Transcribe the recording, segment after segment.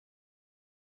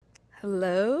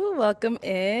Hello, welcome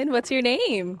in. What's your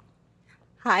name?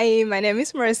 Hi, my name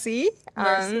is Mercy.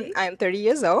 Mercy. I'm 30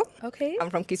 years old. Okay. I'm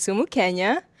from Kisumu,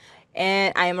 Kenya,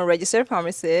 and I am a registered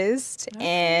pharmacist. Okay.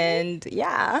 And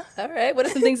yeah, All right. What are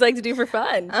some things you like to do for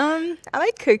fun? I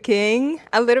like cooking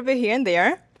a little bit here and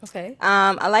there. Okay.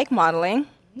 I like modeling.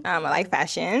 I like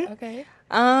fashion. Okay.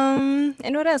 And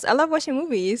what else? I love watching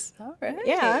movies. All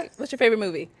Yeah, right. What's your favorite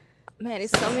movie? man,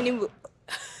 it's so many.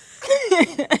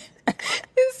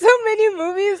 There's so many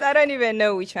movies. I don't even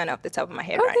know which one off the top of my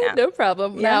head right Okay, now. no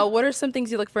problem. Yeah. Now, what are some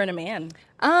things you look for in a man?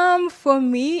 For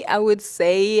me, I would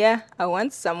say I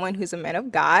want someone who's a man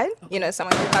of God,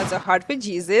 someone who has a heart for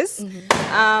Jesus.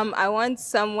 I want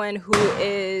someone who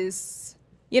is,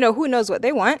 who knows what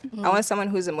they want. I want someone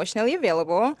who's emotionally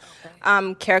available.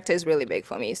 Character is really big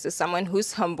for me. So someone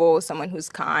who's humble, someone who's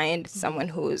kind, someone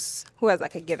who has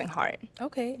like a giving heart.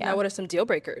 Okay. Yeah. Now, what are some deal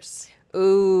breakers?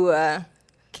 Ooh,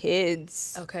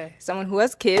 kids. Okay. Someone who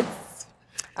has kids.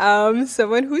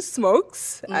 Someone who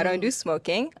smokes. I don't do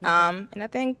smoking. And I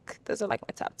think those are like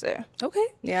my top two. Okay.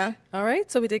 Yeah. All right.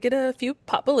 So we did get a few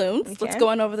pop balloons. Let's Okay. go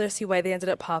on over there see why they ended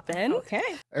up popping. Okay.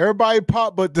 Everybody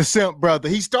pop but the simp brother.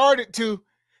 He started to.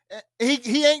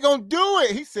 He ain't gonna do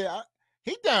it. He said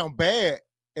he down bad,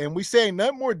 and we say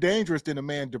nothing more dangerous than a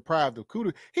man deprived of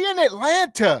kudos. He in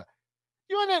Atlanta.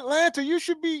 You in Atlanta. You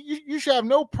should be. You should have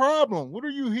no problem. What are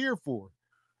you here for?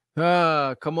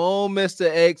 Come on, Mr.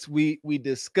 X. We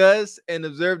discuss and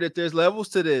observe that there's levels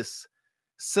to this.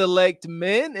 Select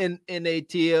men in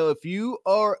ATL. If you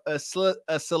are a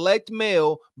select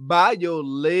male by your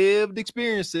lived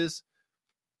experiences,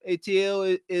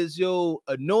 ATL is your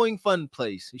annoying fun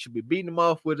place. You should be beating them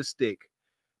off with a stick.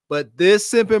 But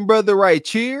this simping brother right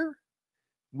here,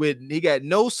 he got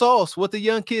no sauce. What the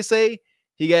young kids say,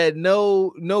 he got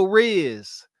no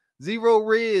riz. Zero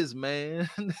riz, man.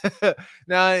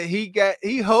 Now he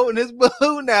holding his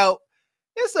balloon out.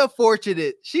 It's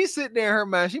unfortunate. She's sitting there in her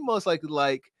mind. She most likely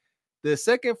like the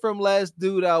second from last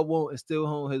dude I want is still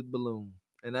holding his balloon.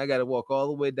 And I gotta walk all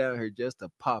the way down here just to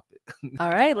pop it. All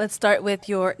right. Let's start with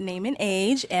your name and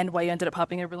age and why you ended up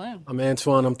popping your balloon. I'm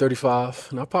Antoine. I'm 35,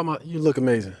 and I pop my. You look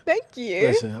amazing. Thank you.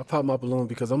 Listen, I pop my balloon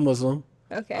because I'm Muslim.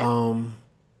 Okay.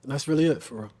 That's really it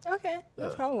for real. Okay. No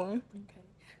problem.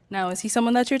 Now, is he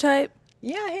someone that's your type?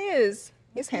 Yeah, he is.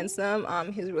 He's handsome.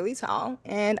 He's really tall,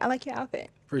 and I like your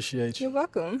outfit. Appreciate you. You're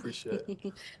welcome. Appreciate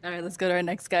it. All right, let's go to our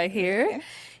next guy here.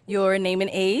 Your name and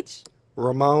age.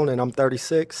 Ramon, and I'm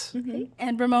 36.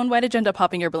 And Ramon, why did you end up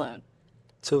popping your balloon?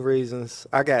 Two reasons.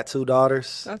 I got two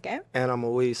daughters, Okay. and I'm a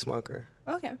weed smoker.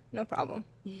 Okay. No problem.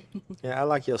 Yeah, I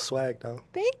like your swag, though,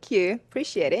 Thank you.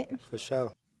 Appreciate it. for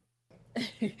sure.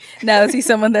 Now, is he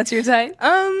someone that's your type?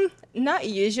 Not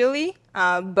usually,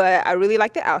 but I really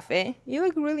like the outfit. You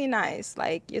look really nice.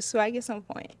 Like your swag is on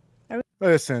point.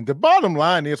 Listen, the bottom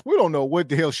line is we don't know what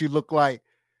the hell she looked like.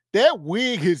 That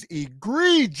wig is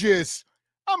egregious.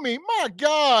 I mean, my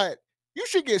God, you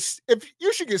should get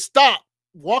stopped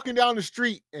walking down the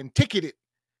street and ticketed,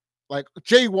 like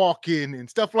jaywalking and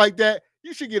stuff like that.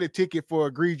 You should get a ticket for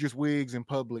egregious wigs in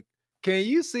public. Can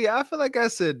you see? I feel like I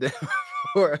said that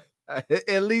before.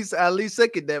 At least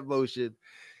second that motion.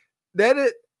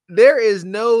 There is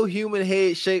no human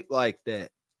head shaped like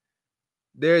that.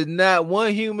 There's not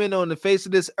one human on the face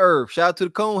of this earth. Shout out to the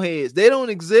cone heads. They don't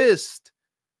exist.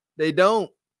 They don't.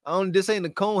 This ain't a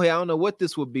cone head. I don't know what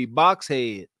this would be. Box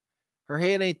head. Her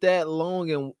head ain't that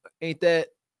long and ain't that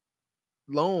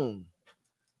long.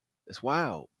 It's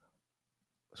wild.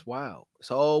 It's wild.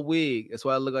 It's all wig. That's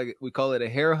why I look like we call it a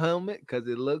hair helmet because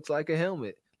it looks like a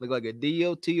helmet. Look like a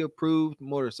DOT approved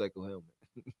motorcycle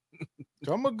helmet.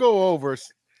 So I'm gonna go over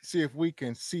see if we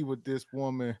can see what this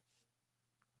woman.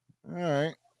 All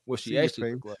right, What see she your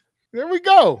actually face. look like. There we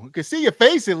go. You can see your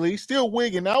face at least, still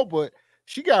wigging out, but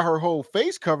she got her whole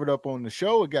face covered up on the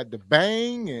show. It got the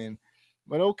bang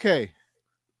but okay.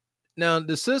 Now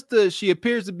the sister, she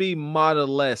appears to be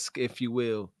model-esque, if you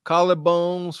will.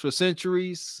 Collarbones for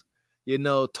centuries,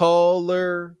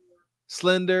 taller,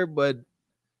 slender, but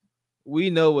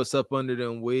we know what's up under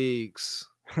them wigs.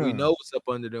 We know what's up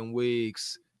under them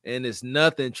wigs. And it's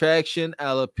nothing. Traction,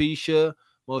 alopecia,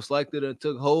 most likely done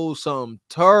took hold something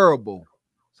terrible.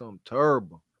 Something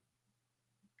terrible.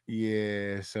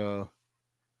 Yeah, so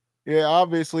yeah,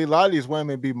 obviously a lot of these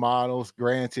women be models,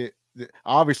 granted.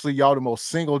 Obviously, y'all the most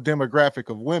single demographic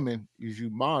of women is you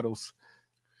models.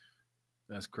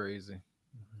 That's crazy.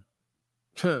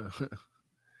 There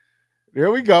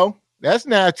we go. That's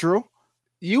natural.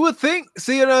 You would think,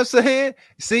 see what I'm saying?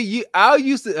 See, I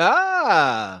used to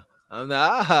I'm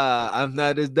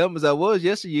not as dumb as I was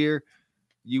yesteryear.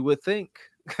 You would think.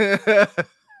 There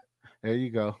you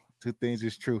go. Two things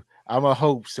is true. I'm a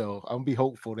hope so. I'm gonna be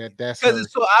hopeful that that's Because her.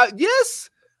 it's so yes,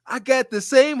 I got the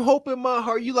same hope in my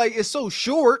heart. You like it's so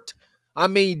short. I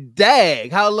mean,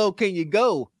 dag, how low can you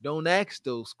go? Don't ask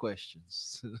those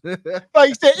questions. Like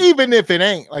I said, even if it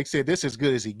ain't, like I said, this is as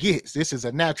good as he gets. This is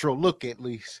a natural look, at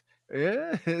least.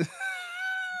 Yeah.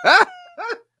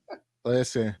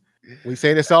 Listen, we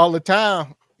say this all the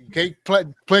time. You can't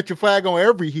plant your flag on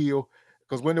every hill,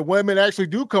 because when the women actually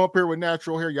do come up here with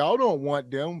natural hair, y'all don't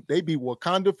want them. They be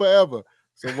Wakanda forever.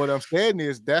 So what I'm saying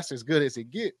is that's as good as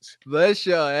it gets. Bless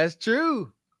y'all. That's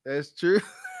true. That's true.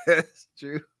 That's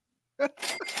true.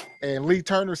 And Lee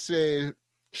Turner said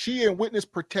she in witness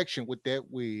protection with that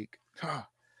wig.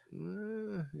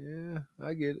 Yeah,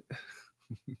 I get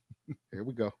it. Here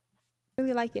we go.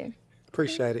 Really like it.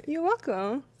 Appreciate it. You're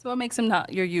welcome. So what makes him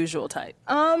not your usual type?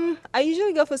 I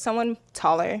usually go for someone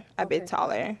taller, a bit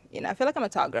taller. You know, I feel like I'm a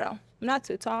tall girl. I'm not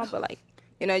too tall, but like,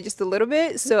 you know, just a little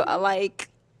bit. So I like,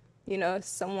 you know,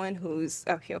 someone who's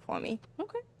up here for me.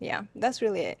 Okay. Yeah, that's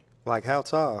really it. Like how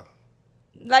tall?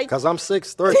 Like, Cause I'm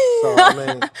 6'3", so I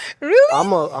mean,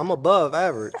 really? I'm above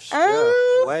average. Yeah,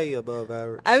 way above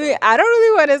average. I mean, I don't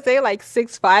really want to say like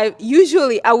 6'5".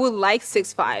 Usually, I would like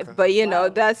 6'5", but you know,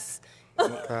 that's.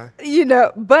 Okay. You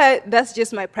know, but that's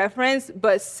just my preference.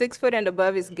 But 6 foot and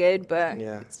above is good, but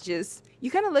Yeah. it's just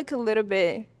you kind of look a little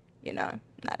bit, you know,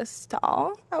 not as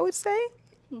tall, I would say.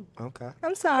 Okay.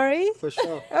 I'm sorry. For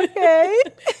sure. Okay.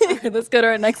 Let's go to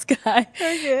our next guy.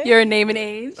 Okay. Your name and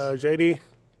age. JD,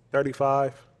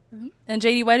 35. And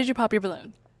JD, why did you pop your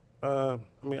balloon? I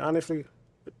mean, honestly,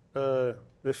 the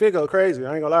fit go crazy.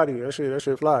 I ain't gonna lie to you. That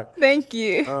shit fly. Thank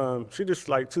you. She just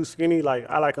like too skinny. Like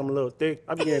I like them a little thick.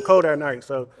 I be getting cold at night,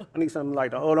 so I need something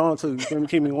like to hold on to. You feel me?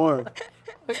 Keep me warm.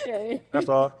 Okay. That's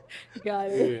all. Got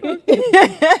it.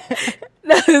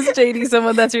 That is JD,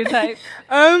 someone that's your type.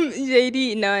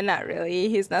 JD, no, not really.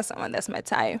 He's not someone that's my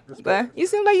type. But you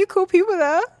seem like you cool people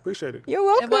though. Appreciate it. You're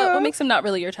welcome. And what makes him not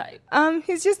really your type?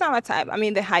 He's just not my type. I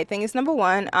mean, the height thing is number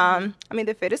one. I mean,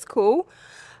 the fit is cool.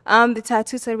 The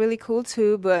tattoos are really cool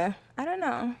too, but I don't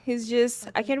know. He's just,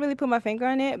 I can't really put my finger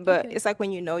on it, but it's like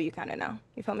when you know, you kind of know.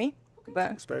 You feel me?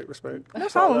 But Respect. no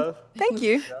problem. Thank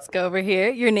you. Let's go over here.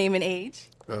 Your name and age.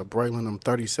 Braylon, I'm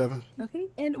 37. Okay.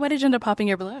 And why did you end up popping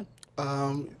your balloon?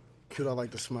 Cute, I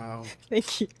like to smile.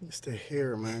 Thank you. It's the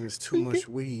hair, man. It's too much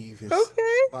weave. It's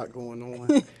Okay. a lot going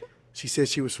on. She said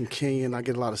she was from Kenya, and I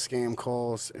get a lot of scam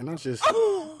calls, and I just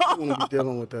don't want to be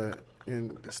dealing with that.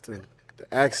 And it's the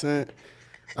accent.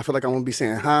 I feel like I want to be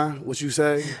saying hi, what you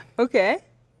say. Okay.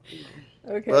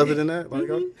 Okay. But other than that,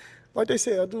 like they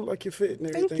say, I do like your fit and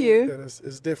everything. Thank you. Like that.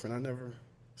 It's different.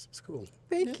 It's cool.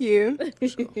 Thank you.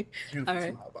 Beautiful All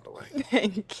right. smile, by the way.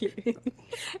 Thank you.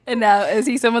 And now, is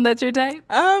he someone that's your type?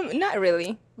 Not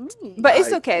really. But it's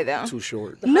Height, okay though. Too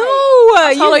short. No.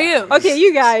 How tall are you? Okay,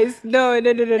 you guys. No. Okay,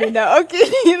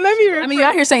 let me. I mean, you're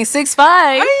out here saying 6'5".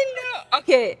 I know.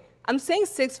 Okay, I'm saying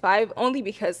 6'5" only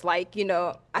because, like, you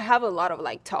know, I have a lot of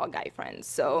like tall guy friends.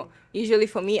 So usually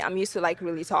for me, I'm used to like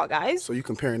really tall guys. So you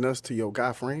comparing us to your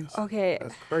guy friends? Okay.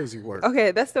 That's crazy work. Okay,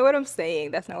 that's not what I'm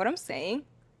saying. That's not what I'm saying.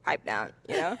 Pipe down,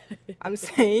 you know? I'm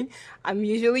saying I'm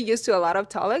usually used to a lot of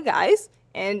taller guys,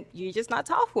 and you're just not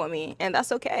tall for me, and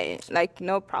that's okay. Like,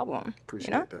 no problem.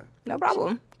 Appreciate that. No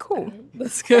problem. Cool.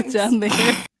 Let's go down there.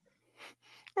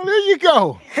 Well, there you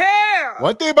go.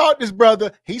 One thing about this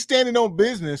brother, he's standing on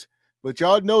business, but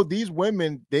y'all know these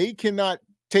women, they cannot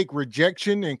take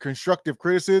rejection and constructive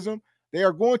criticism. They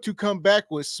are going to come back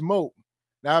with smoke.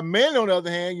 Now, men, on the other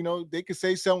hand, you know, they can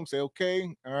say something, say, okay,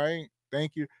 all right,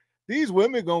 thank you. These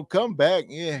women gonna come back.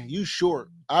 Yeah, you short.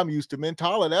 I'm used to men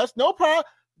taller. That's no problem.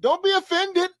 Don't be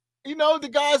offended. You know, the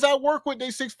guys I work with, they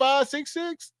 6'5",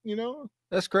 6'6", you know.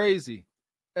 That's crazy.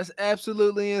 That's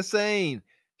absolutely insane.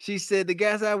 She said the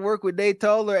guys I work with, they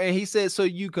taller, and he said, so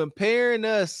you comparing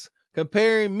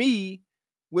me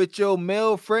with your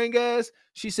male friend guys?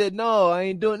 She said, no, I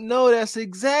ain't doing. No, that's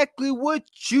exactly what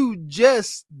you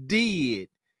just did.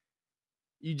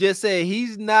 You just said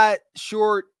he's not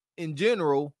short in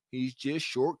general. He's just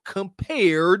short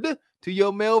compared to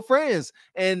your male friends.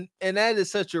 And that is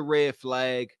such a red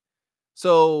flag.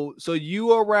 So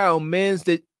you around men's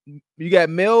that you got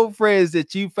male friends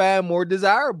that you find more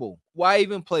desirable. Why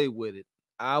even play with it?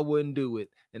 I wouldn't do it.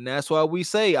 And that's why we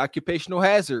say occupational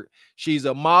hazard. She's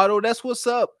a model. That's what's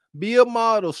up. Be a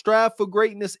model. Strive for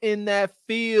greatness in that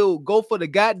field. Go for the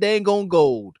goddamn on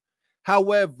gold.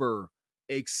 However,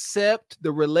 accept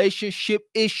the relationship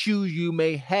issues you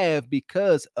may have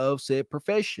because of said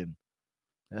profession.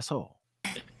 That's all.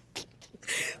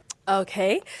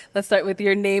 Okay, let's start with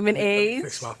your name and age.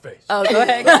 Fix my face. Oh, go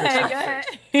ahead.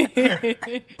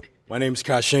 My name's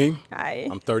Kashim. Hi.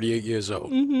 I'm 38 years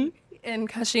old. And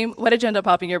Kashim, what did you end up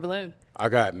popping your balloon? I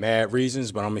got mad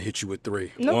reasons, but I'm gonna hit you with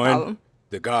 3. No One, problem.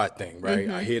 the God thing, right?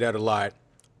 I hear that a lot.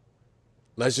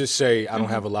 Let's just say I don't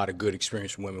have a lot of good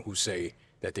experience with women who say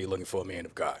that they're looking for a man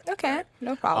of God. Okay,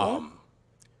 no problem.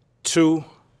 2,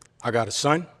 I got a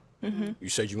son. You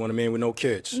said you want a man with no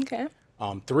kids. Okay.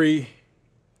 3,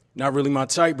 not really my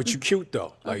type, but you cute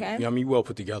though. Like, Okay. you know what I mean, you well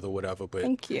put together, whatever. But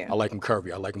Thank you. I like him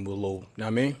curvy. I like him with a little, you know what I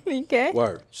mean? Okay.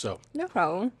 Word. So No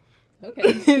problem.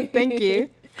 Okay. Thank you.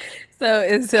 So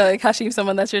is Kashim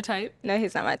someone that's your type? No,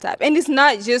 he's not my type. And it's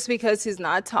not just because he's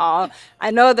not tall.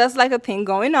 I know that's like a thing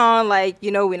going on. Like,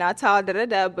 you know, we're not tall,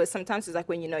 but sometimes it's like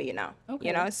when you know, you know. Okay.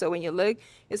 You know, so when you look,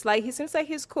 it's like he seems like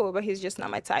he's cool, but he's just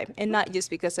not my type. And not just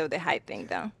because of the height thing,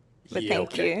 though. But Yeah,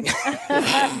 thank okay. you.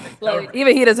 Like,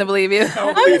 even he doesn't believe you.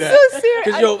 I'm so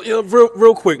serious. Cause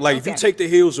real quick, like if you Okay. take the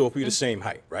heels off, we the same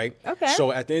height, right? Okay.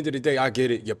 So at the end of the day, I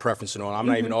get it, your preference and all. I'm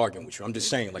not even arguing with you. I'm just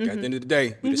saying, like at the end of the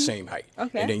day, we the same height.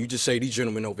 Okay. And then you just say these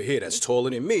gentlemen over here that's taller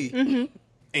than me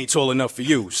ain't tall enough for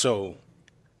you. So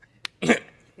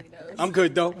I'm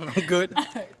good though. I'm good.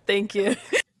 Thank you.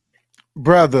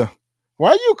 Brother,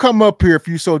 why you come up here if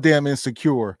you so damn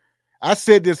insecure? I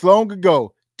said this long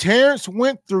ago. Terrence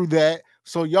went through that,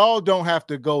 so y'all don't have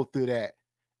to go through that.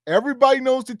 Everybody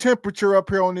knows the temperature up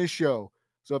here on this show.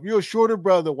 So if you're a shorter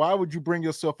brother, why would you bring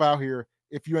yourself out here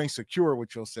if you ain't secure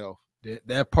with yourself?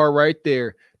 That part right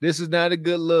there. This is not a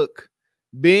good look.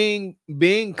 Being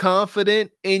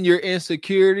confident in your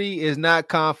insecurity is not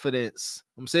confidence.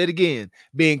 I'm saying it again.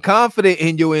 Being confident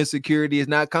in your insecurity is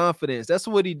not confidence. That's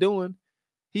what he's doing.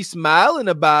 He's smiling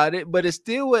about it, but it's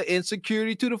still an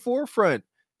insecurity to the forefront.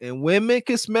 And women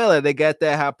can smell it. They got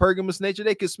that hypergamous nature.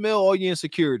 They can smell all your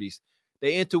insecurities.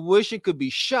 Their intuition could be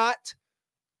shot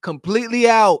completely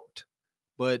out,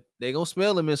 but they gonna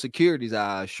smell them insecurities.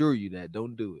 I assure you that.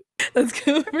 Don't do it. Let's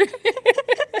go.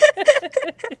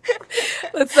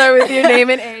 Let's start with your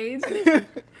name and age.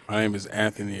 My name is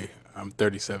Anthony. I'm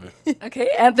 37. Okay,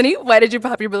 Anthony, why did you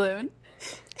pop your balloon?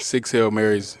 6 Hail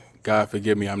Marys. God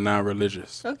forgive me. I'm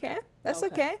non-religious. Okay, that's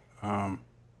okay.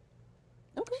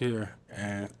 Here,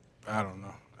 and I don't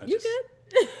know. You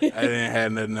good? I didn't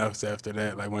have nothing else after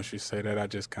that. Like once you say that, I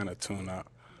just kind of tune out.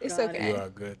 It's Got okay. You are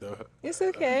good though. It's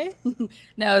okay.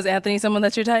 Now, is Anthony someone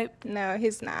that's your type? No,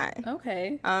 he's not.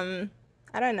 Okay. I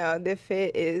don't know. The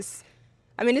fit is,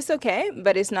 I mean, it's okay,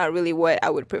 but it's not really what I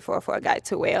would prefer for a guy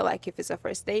to wear. Like if it's a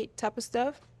first date type of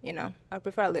stuff, you know, I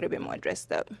prefer a little bit more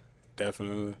dressed up.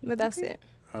 Definitely. But that's it.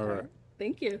 All right.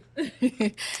 Thank you.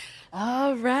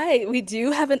 All right. We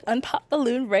do have an unpopped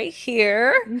balloon right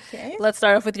here. Okay. Let's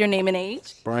start off with your name and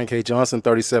age. Brian K. Johnson,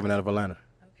 37, out of Atlanta.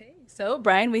 Okay. So,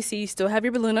 Brian, we see you still have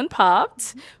your balloon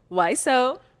unpopped. Why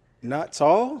so? Not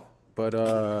tall, but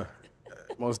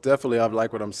most definitely I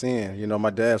like what I'm seeing. You know, my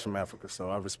dad's from Africa,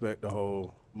 so I respect the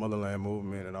whole motherland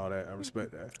movement and all that. I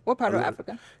respect that. What part of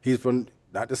Africa? He's from,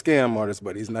 not the scam artist,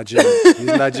 but he's Nigerian. He's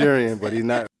Nigerian, but he's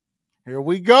not. Here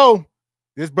we go.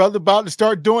 This brother about to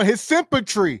start doing his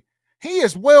sympatry. He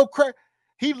is well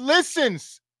he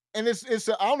listens, and it's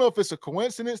I don't know if it's a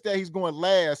coincidence that he's going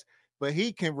last, but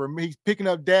he's picking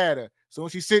up data. So when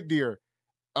she sit there,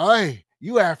 hey,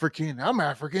 you African, I'm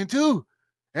African too.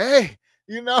 Hey,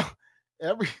 you know,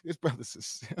 this brother's a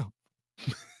simp.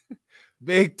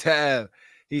 Big time.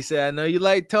 He said, I know you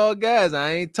like tall guys.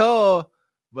 I ain't tall,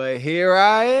 but here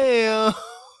I am.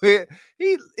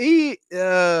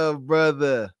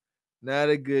 Brother, not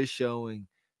a good showing.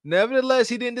 Nevertheless,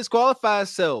 he didn't disqualify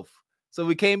himself. So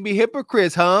we can't be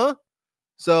hypocrites, huh?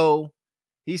 So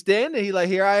he's standing. He like,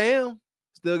 here I am.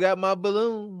 Still got my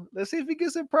balloon. Let's see if he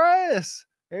gets surprised.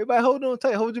 Everybody hold on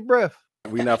tight. Hold your breath.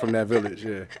 We not from that village,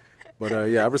 yeah.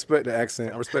 But yeah, I respect the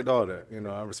accent. I respect all that. You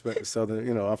know, I respect the Southern,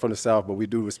 you know, I'm from the South, but we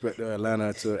do respect the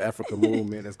Atlanta to Africa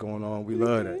movement that's going on. We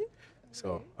love that.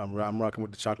 So I'm rocking with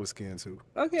the chocolate skin too.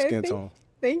 Okay. Skin tone.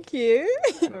 Thank you.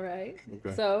 All right.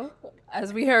 Okay. So,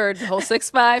 as we heard, the whole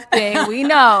 6'5" thing, we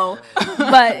know.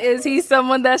 But is he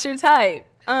someone that's your type?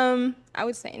 I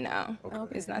would say no.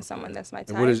 Okay. It's not someone that's my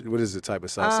type. And what is the type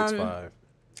of size? 6'5"?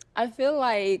 I feel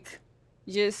like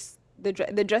just the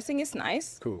dressing is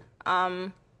nice. Cool.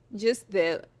 Just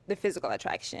the physical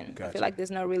attraction. I Gotcha. feel like there's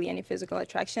not really any physical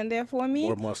attraction there for me.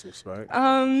 More muscles, right?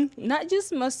 Not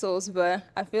just muscles, but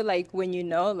I feel like when you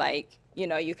know, like, you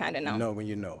know, you kind of know. Know when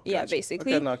you know. Yeah, Gotcha.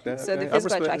 basically. Okay, knock that. So Okay, the I physical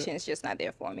respect attraction that. is just not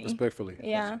there for me. Respectfully.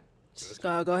 Yeah.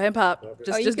 Go ahead and pop. Oh, you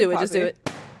Just can do it. pop Just do it.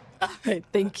 it. All right.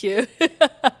 Thank you.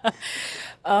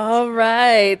 All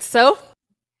right. So,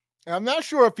 I'm not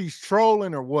sure if he's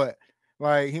trolling or what,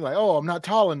 Like he like, oh, I'm not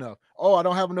tall enough. Oh, I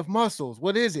don't have enough muscles.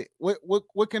 What is it?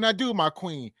 What can I do, my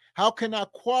queen? How can I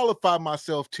qualify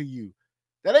myself to you?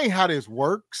 That ain't how this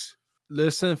works.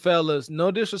 Listen, fellas,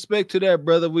 no disrespect to that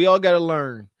brother. We all got to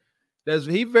learn.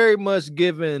 He very much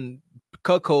giving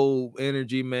cuckold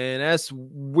energy, man. That's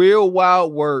real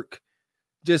wild work.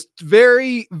 Just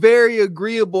very, very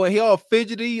agreeable. And he all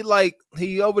fidgety, like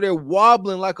he over there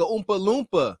wobbling like a Oompa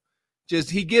Loompa. Just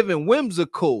he giving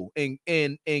whimsical and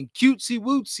cutesy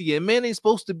wootsy. And man ain't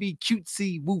supposed to be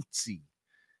cutesy wootsy.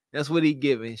 That's what he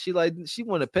giving. She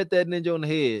want to pet that ninja on the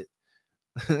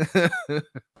head.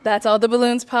 That's all the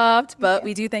balloons popped, but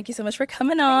we do thank you so much for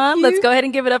coming on. Let's go ahead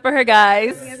and give it up for her,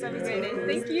 guys. Yes, have a great day.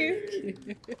 Thank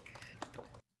you.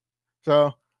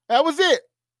 So that was it.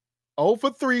 0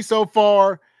 for 3 so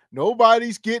far.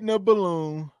 Nobody's getting a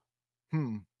balloon.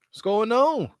 What's going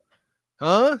on?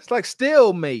 Huh? It's like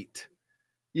stalemate.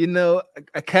 You know,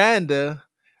 kinda.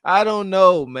 I don't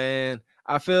know, man.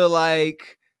 I feel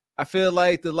like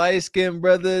the light-skinned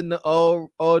brother,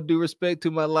 all due respect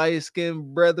to my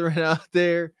light-skinned brethren out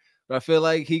there, but I feel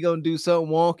like he gonna do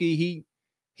something wonky.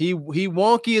 He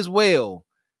wonky as well.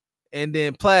 And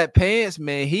then plaid pants,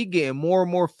 man, he getting more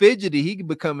and more fidgety. He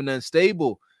becoming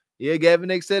unstable. Yeah, Gavin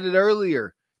X said it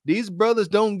earlier. These brothers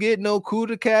don't get no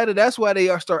kuda kata. That's why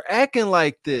they start acting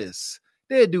like this.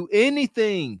 They'll do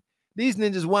anything. These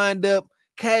ninjas wind up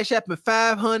cash apping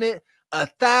 $500,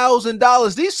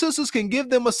 $1,000. These sisters can give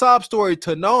them a sob story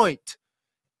tonight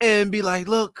and be like,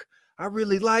 look, I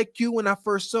really liked you when I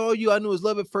first saw you. I knew it was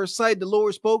love at first sight. The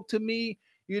Lord spoke to me.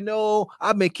 You know,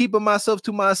 I've been keeping myself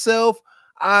to myself.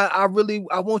 I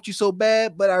want you so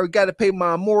bad, but I got to pay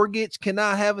my mortgage. Can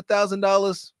I have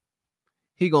 $1,000?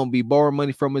 He going to be borrowing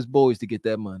money from his boys to get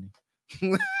that money.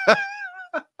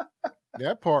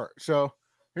 That part. So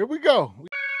here we go.